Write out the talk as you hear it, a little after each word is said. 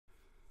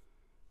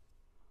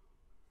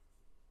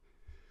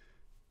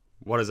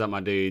What is up, my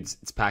dudes?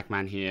 It's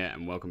Pac-Man here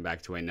and welcome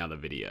back to another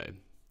video.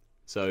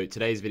 So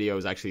today's video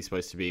is actually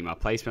supposed to be my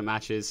placement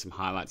matches, some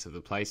highlights of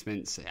the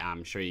placements,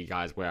 show you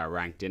guys where I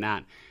ranked in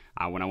at.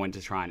 When I went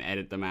to try and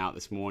edit them out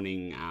this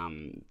morning,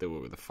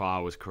 the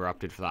file was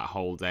corrupted for that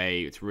whole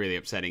day. It's really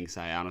upsetting, so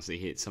I honestly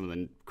hit some of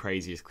the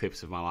craziest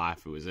clips of my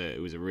life. I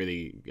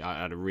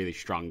had a really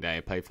strong day.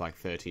 I played for like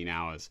 13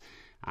 hours,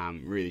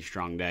 really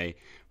strong day.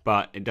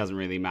 But it doesn't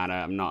really matter.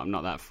 I'm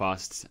not that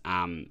fussed.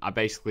 I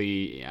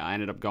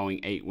ended up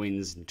going 8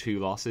 wins and 2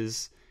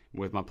 losses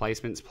with my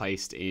placements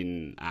placed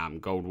in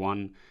Gold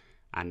 1,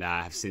 and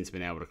I have since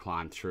been able to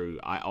climb through.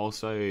 I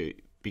also,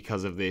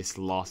 because of this,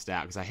 lost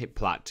out because I hit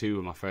Plat 2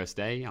 on the first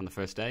day.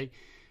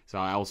 So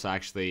I also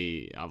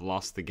I've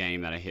lost the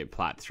game that I hit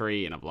Plat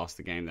 3, and I've lost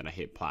the game that I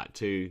hit Plat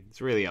 2.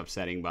 It's really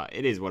upsetting, but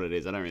it is what it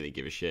is. I don't really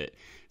give a shit.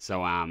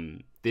 So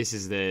this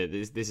is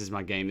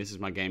my game. This is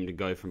my game to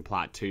go from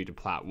Plat 2 to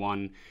Plat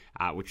 1,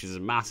 which is a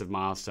massive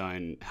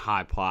milestone,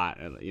 high Plat,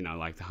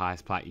 like the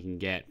highest Plat you can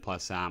get.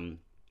 Plus,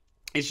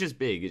 it's just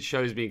big. It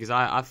shows me, because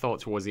I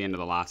thought towards the end of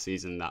the last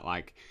season that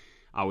like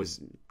I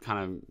was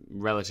kind of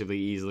relatively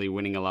easily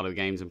winning a lot of the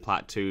games in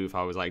Plat 2 if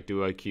I was like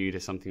duo queued or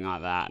something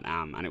like that,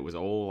 and it was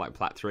all like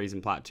Plat 3s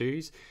and Plat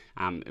 2s.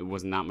 It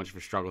wasn't that much of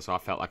a struggle, so I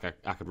felt like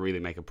I could really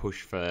make a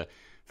push for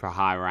a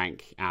high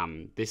rank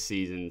this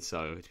season.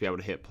 So to be able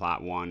to hit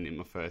Plat 1 in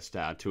my first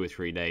 2 or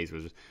 3 days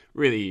was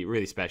really,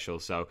 really special.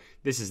 So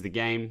this is the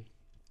game.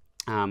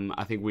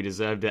 I think we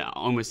deserved it. I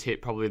almost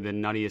hit probably the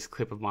nuttiest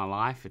clip of my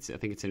life. I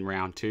think it's in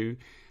round 2.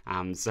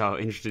 So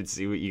interested to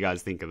see what you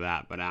guys think of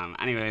that. But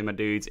anyway, my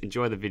dudes,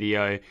 enjoy the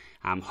video.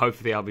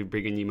 Hopefully I'll be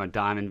bringing you my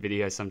diamond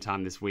video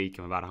sometime this week.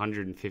 I'm about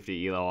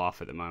 150 elo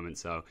off at the moment.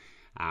 So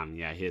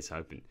yeah, here's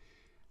hoping.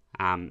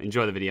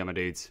 Enjoy the video, my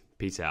dudes.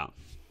 Peace out.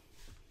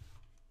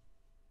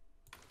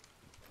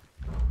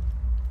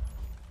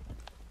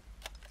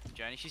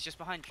 Johnny, she's just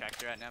behind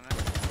tractor right now, man.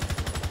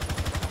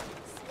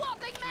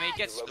 Can we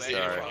get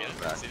square?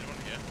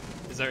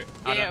 Is there?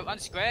 Yeah, on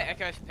square,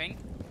 Echo ping.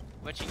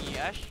 Watching you,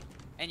 Ash.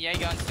 And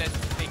Jaeger on stairs.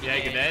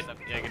 Jaeger dead.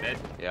 Jaeger dead.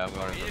 Yeah, I'm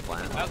going to the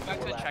plant. Back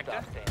to the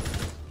tractor.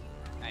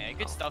 Oh, yeah,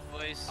 good stuff,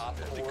 boys.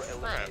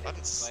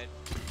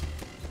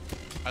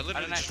 I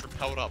literally just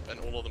repelled up and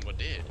all of them were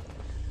dead.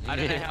 I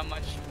don't know how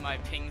much my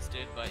pings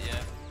did, but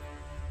yeah.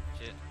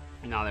 Shit.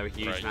 No, they were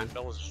huge, man.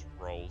 That was just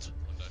rolled.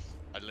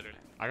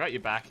 I got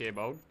your back here,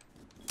 Bold.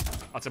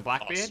 Oh, it's a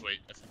Blackbeard? Oh, sweet.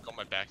 If you've got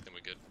my back, then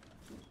we're good.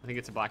 I think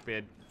it's a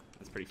Blackbeard.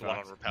 That's pretty fast. One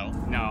on repel?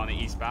 No, on the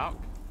east bout.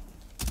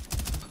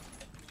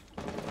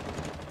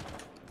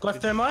 Got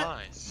thermite?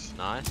 Nice.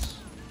 Nice.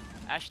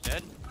 Ash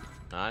dead.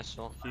 Nice.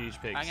 Oh. Huge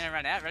pigs. I'm gonna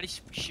run out. Ready?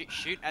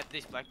 Shoot at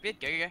this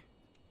Blackbeard. Go, go, go.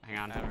 Hang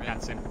on,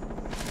 that's him.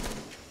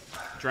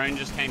 Drone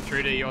just came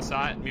through to your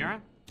side,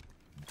 Mira.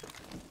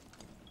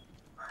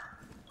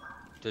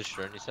 Does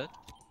drone, you said?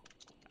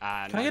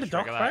 Can I get a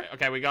dock, bro?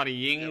 Okay, we got a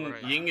Ying. Yeah,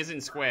 right. Ying is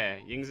in square.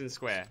 Ying's in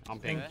square. I'm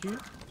ping. Thank you.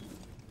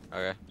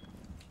 Okay.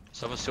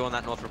 Someone's still on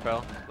that north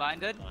rappel.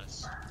 Blinded.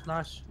 Nice.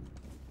 Nice.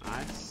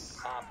 Nice.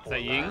 Is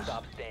that Ying?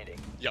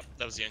 Yep,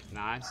 that was Yang.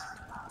 Nice.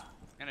 I'm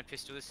gonna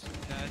pistol this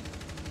nerd.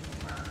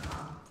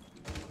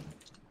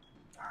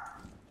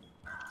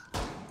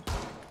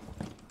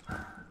 I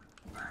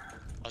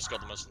just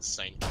got the most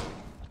insane.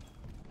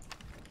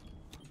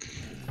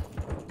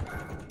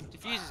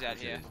 Diffuser's out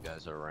here. These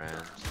guys are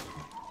around.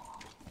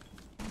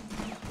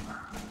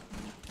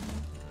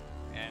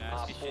 Yeah,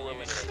 nice.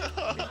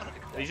 Diffuser.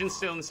 Legion's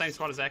still in the same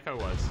spot as Echo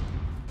was.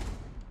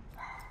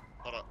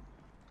 Hold up.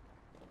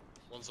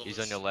 One's on He's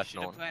on your left,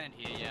 Should've Norton. planted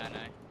here, yeah, I know.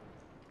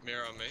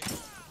 Mirror on me.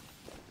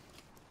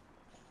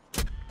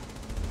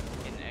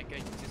 Hitting the Echo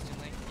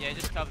consistently. Yeah,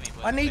 just cover me,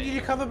 boys. I need you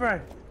to cover,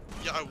 bro.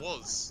 Yeah, I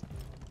was.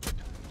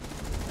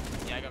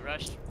 Yeah, I got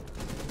rushed.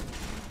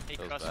 He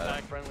That was crossed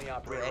bad.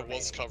 back. Bro, I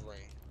was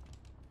covering.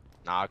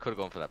 Nah, I could have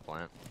gone for that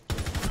plant.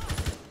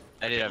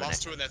 They did have an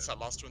Last two in that side,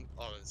 last two in...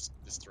 Oh, there's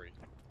 3.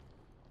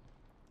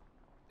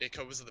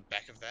 Echo was at the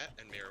back of that,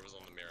 and Mirror was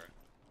on the mirror.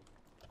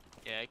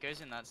 Yeah, it goes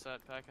in that side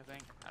pack, I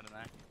think. I don't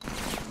know.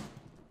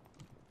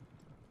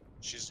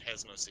 She just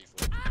has no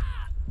C4.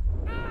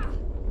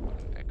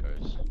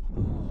 Echoes.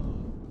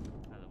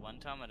 The one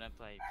time I don't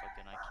play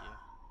fucking IQ.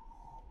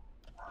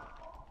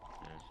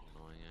 Yeah, it's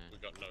annoying, We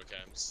got no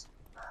cams.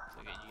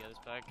 So get you guys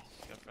back.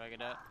 Just go frag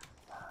it out.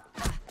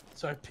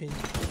 So pinned.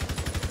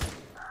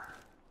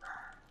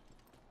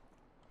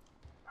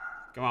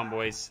 Come on,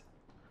 boys.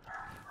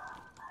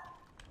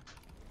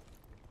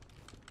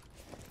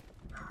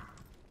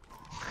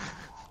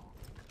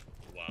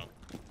 Wow.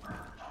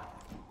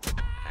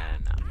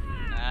 And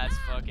That's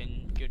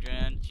fucking good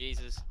round.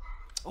 Jesus.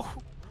 Oh,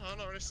 Oh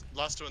no,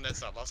 last two in that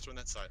side, last two in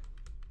that side.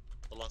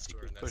 The last two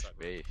you are in could that push side.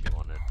 B if you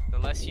wanted. the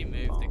less you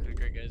move, the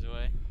quicker it goes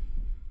away.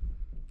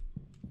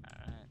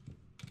 Alright.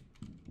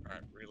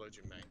 Alright, reload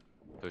your main.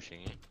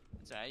 Pushing you.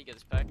 It's alright, you get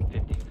this back.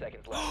 15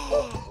 seconds left.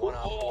 One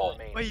on four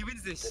remaining. Wait, he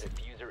wins this. The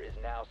diffuser is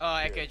now Oh,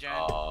 secured. Echo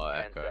Giant. Oh,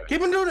 Echo.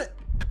 Keep on doing it.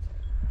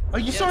 Oh,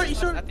 you saw it, you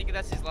saw I it. think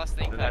that's his last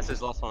thing. That's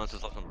his last one, that's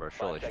his last one, bro.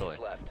 Surely, 5 surely.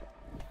 seconds left.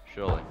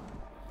 Surely.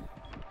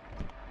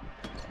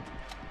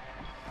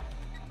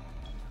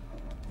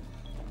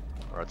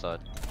 Right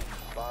side.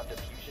 Bomb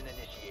diffusion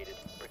initiated.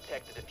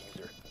 Protect the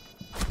diffuser.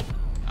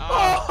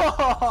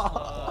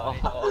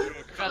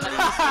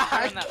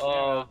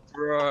 Oh,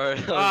 bro.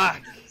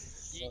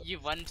 You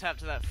one tap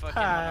to that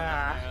fucking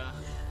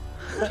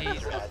mirror.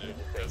 Jesus.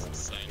 That was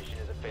insane. Mission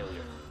is a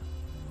failure.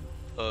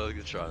 Oh,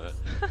 good try, mate.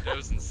 That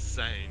was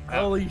insane.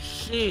 Holy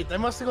shit! They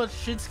must have got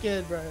shit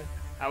scared, bro.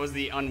 That was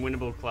the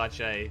unwinnable clutch,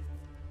 eh?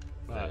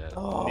 But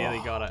nearly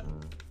got it.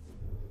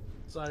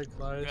 So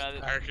close. I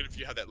reckon if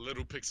you had that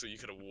little pixel, you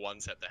could have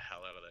one-tapped the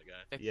hell out of that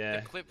guy. Yeah.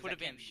 The clip would have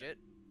been shit.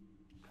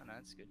 Oh no,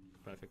 that's good.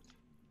 Perfect.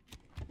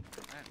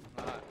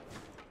 Alright.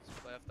 Let's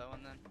play off that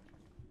one then.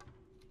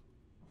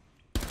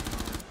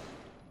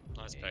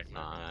 Nice pack,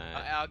 man.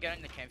 Nice. I'll get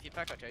in the camp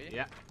pack, I'll tell you.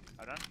 Yeah.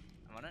 Hold on.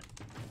 I'm on it.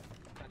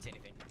 Can't see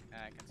anything.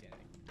 I can't see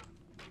anything.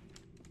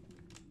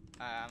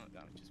 I'm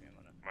just me, I'm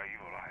on it.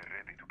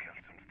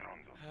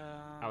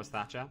 How was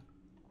Thatcher?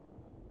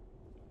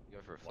 Go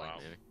for a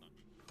flank, maybe.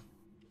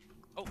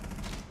 Oh!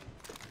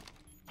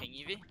 Ping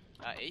UV?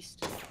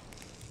 East.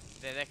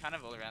 They're kind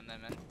of all around there,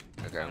 man.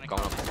 Okay, I'm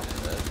going up on the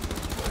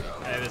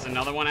Hey, there's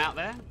another one out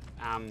there.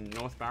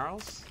 North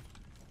Barrels.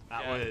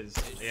 That Yeah. was,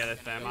 yeah, they're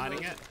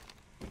thermiting it.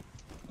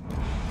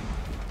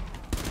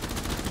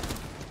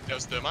 That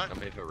was thermite. I'm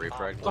here for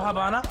refrag. Go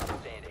Habana.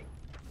 Standing.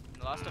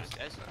 The last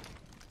upstairs.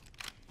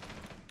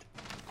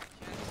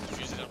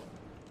 Fuse it up.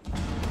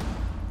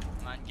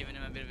 Mind giving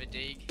him a bit of a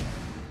dig.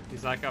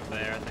 He's like up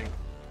there, I think.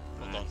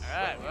 Hold on.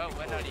 Alright, well,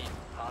 we're not in.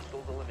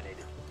 Hostiles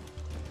eliminated.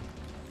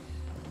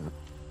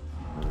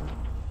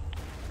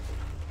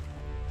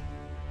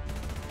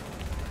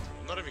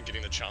 I'm not even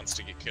getting the chance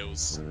to get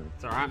kills.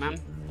 It's alright, man.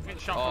 I'm getting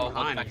shot Oh, from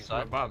behind. back From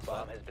side. above.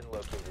 Bomb has been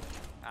located.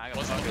 I got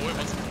What's the boy?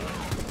 What's the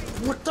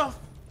boy? What the?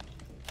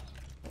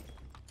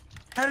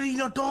 How did he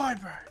not die,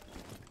 bro?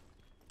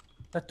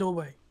 That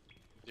doorway.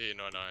 Yeah,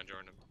 no, I'm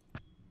drawing him.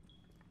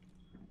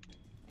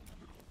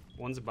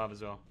 One's above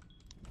as well.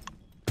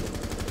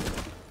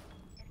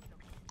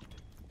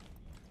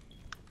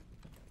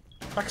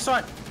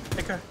 Backside.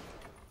 Echo.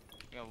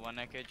 You got one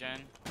Echo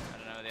Jane. I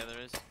don't know where the other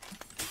is.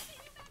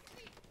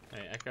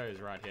 Hey, Echo is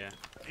right here.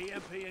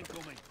 EMP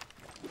incoming.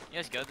 You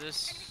guys got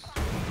this.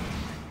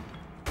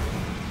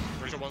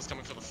 Pretty sure one's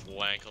coming for the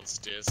flank on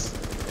stairs.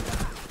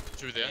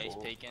 Two there. Yeah, he's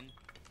peeking.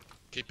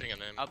 Keep pinging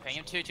them. I'll ping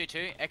him.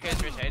 2-2-2.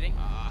 Echo's rotating.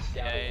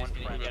 Yeah, he's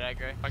gonna get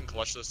aggro. I can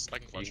clutch this. I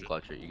can You clutch can it.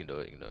 clutch it, you can do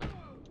it, you can do it.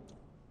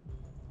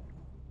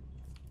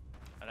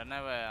 I don't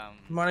know where,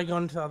 Might have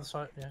gone to the other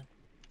side. Yeah.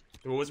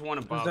 There was one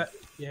above. that-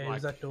 yeah, it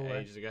was like, that doorway.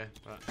 ages ago.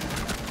 But...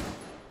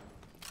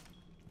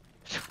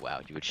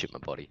 Wow, you would shit my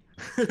body.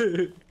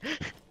 3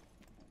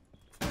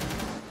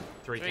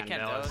 3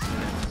 Candelas.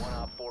 One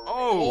op 4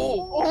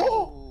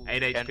 Oh!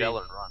 8 HP.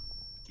 Candela and run.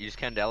 You just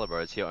Candela, bro.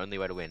 It's your only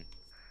way to win.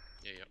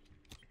 Yeah,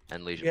 yeah.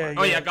 And Legion. Yeah,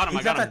 bro. Oh yeah, I got him.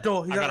 He's I got at him. that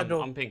door, he's I at got that him.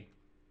 door. I'm ping.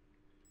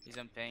 he's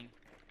on ping.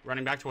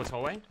 Running back towards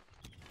hallway.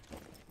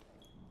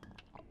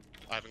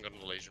 I haven't gotten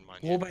the Legion mine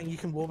yet. Wallbang. You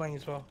can wallbang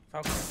as well.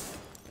 Falcon.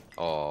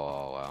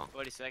 Oh, wow.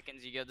 40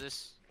 seconds, you got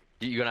this.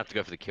 You're gonna have to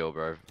go for the kill,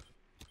 bro.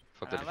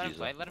 Fuck the Let him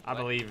play, diffuser. let him play. I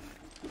believe.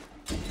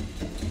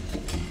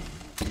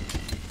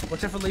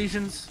 Watch out for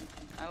lesions.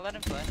 Let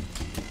him play.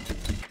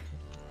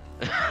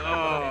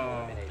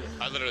 Oh.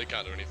 I literally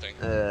can't do anything.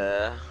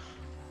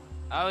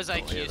 I was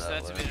IQ, yeah, so that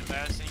that's a way. bit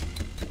embarrassing.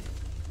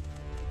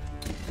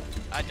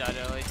 I died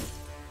early.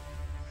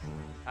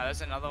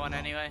 There's another one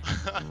anyway.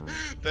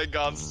 That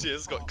guy on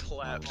stairs got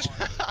clapped.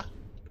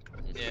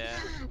 Yeah.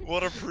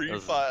 What a That was a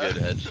pre-fire.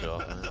 good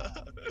headshot, man.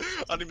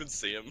 I didn't even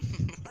see him.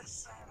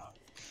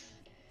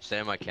 Stay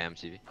on my cam,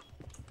 TV.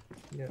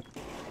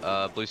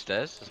 Yeah. Blue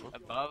stairs. This one.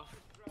 Above.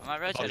 I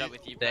might rotate up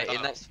with you, They're bro.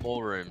 in that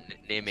small room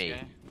near me.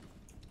 Okay.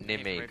 Near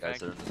Yeah, me, right guys. back.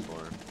 They're in the small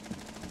room.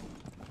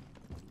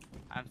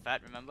 I'm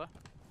fat, remember?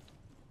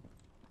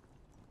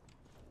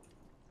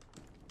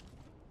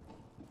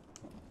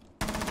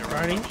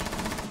 Running.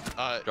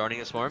 Joining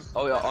the small room.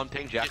 Oh, yeah, on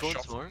ping Jackal in the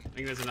shot. small room. I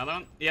think there's another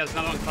one. Yeah, there's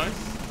another one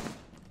close.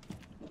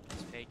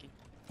 He's peeking.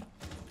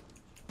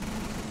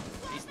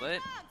 He's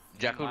lit.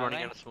 Jackal My running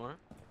lane. out of small room.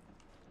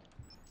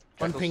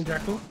 One Jackal's ping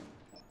Jackal.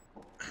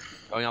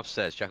 Going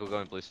upstairs. Jackal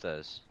going blue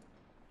stairs.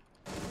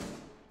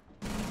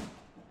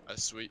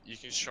 Sweet. You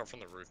can shot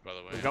from the roof, by the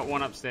way. We've got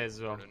one upstairs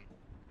as well.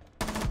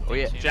 Oh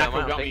yeah, Jackal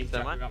Thermite on got me. ping, Jackal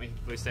Thermite. got me.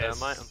 Blue stairs.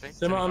 Thermite on ping.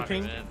 Them on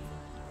ping.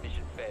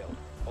 Mission failed.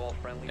 All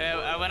friendly. Yeah,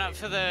 I went up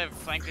for the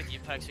flank with you,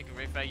 Pax. You can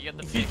refrag. You got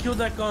the If you pick. killed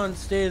that guy on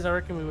stairs, I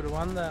reckon we would have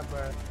won that,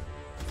 bro.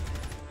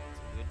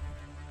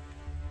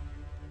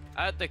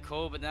 I had the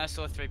call, but then I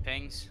saw 3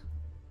 pings.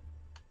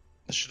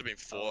 This should have been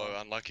 4.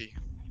 Unlucky.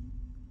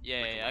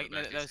 Yeah, Like, yeah, one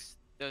of the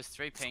there was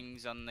 3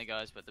 pings on the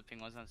guys, but the ping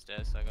was on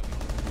stairs, so I got.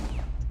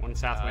 One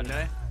south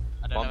window.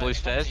 I don't One know blue if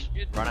stairs. I'm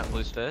injured. Run up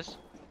blue stairs.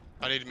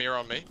 I need a mirror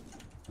on me.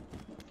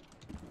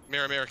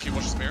 Mirror, mirror. Can you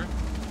watch this mirror?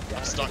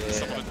 I'm stuck. Yeah.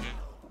 Someone.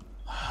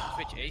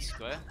 Switch east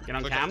square. Get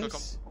on Click on,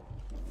 cams.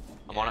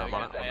 I'm on it. Yeah, I'm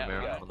on it. yeah, On the yeah,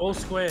 mirror. yeah. On the All mirror.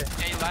 square.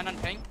 Yeah, you line on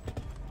ping.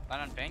 Line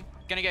on ping.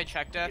 Gonna go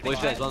tractor. Blue ping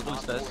stairs. line. One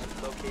blue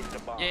stairs. Located a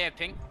bomb. Yeah, yeah,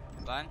 ping.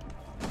 Line.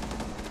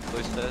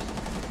 Blue stairs.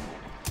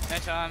 No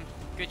time.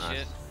 Good Nice.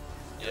 shit.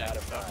 Yeah. Out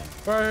of time.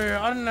 Bro,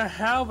 I don't know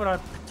how, but I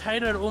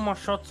potatoed all my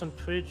shots on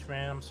Twitch,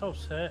 man. I'm so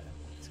upset.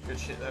 It's good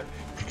shit though.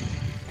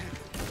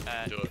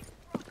 Do it.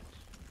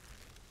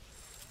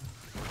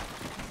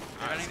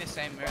 Running the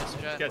same mirror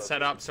strat. Get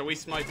set up. So we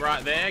smoke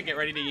right there. Get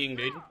ready to ying,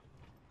 dude.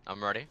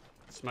 I'm ready.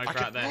 Smoke I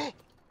right can- there.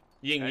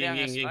 Ying, Ready, I'm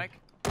ying, gonna ying, ying.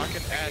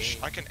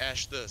 smoke. I can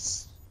ash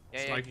this.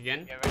 Yeah, Smoke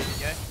again. Get ready to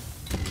go.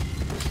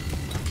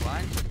 I'm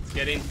blind. Let's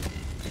get in.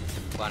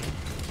 One.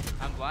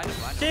 I'm blind.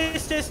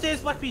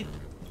 Stairs, Blackbeard.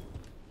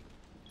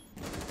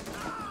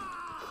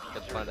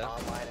 Get the find out.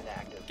 Online and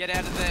active. Get out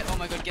of there. Oh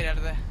my god, get out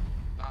of there.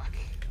 Fuck.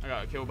 I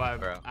got killed by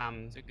Bro.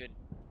 So good.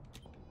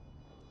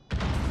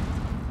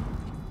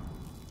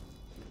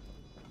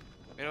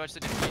 We gotta watch the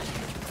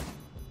diffusion.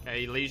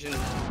 Okay, lesion.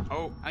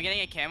 Oh, I'm getting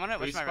a cam on it.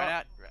 Watch Blue my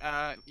run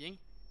out. Ying.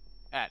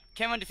 Alright,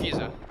 cam on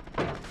diffuser.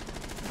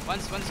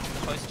 One's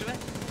close to it.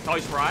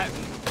 close right.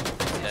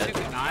 Yeah. Too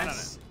good.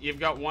 Nice. You've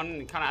got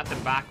one kind of at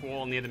the back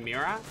wall near the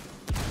mirror.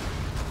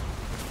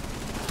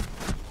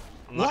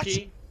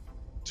 Unlucky.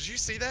 Did you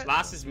see that?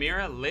 Last is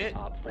mirror lit.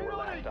 Op 4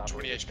 last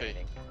 20 operator HP.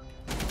 standing.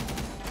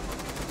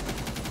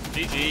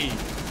 GG.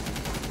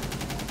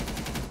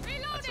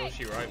 That's all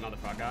she wrote,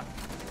 motherfucker.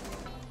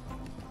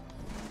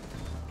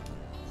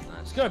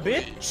 Let's go,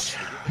 bitch.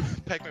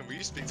 Pac-Man, were you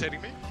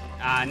spectating me?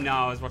 No,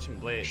 I was watching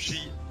Blitz.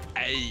 She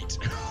ate.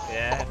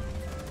 Yeah.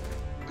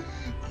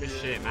 Good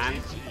shit,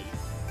 man.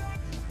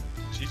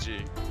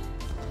 GG.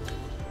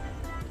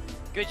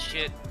 Good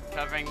shit.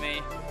 Covering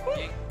me.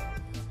 Ying.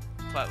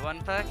 Plat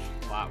one pack.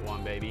 Plat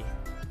One Baby.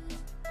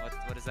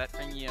 What does that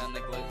bring you on the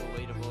global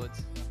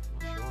leaderboards?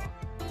 Not sure.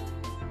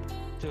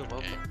 Doing well.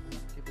 Okay.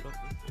 Keep it up.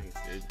 Thanks,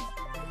 dude.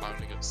 I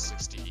only got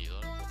 60 elo.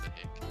 What the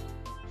heck?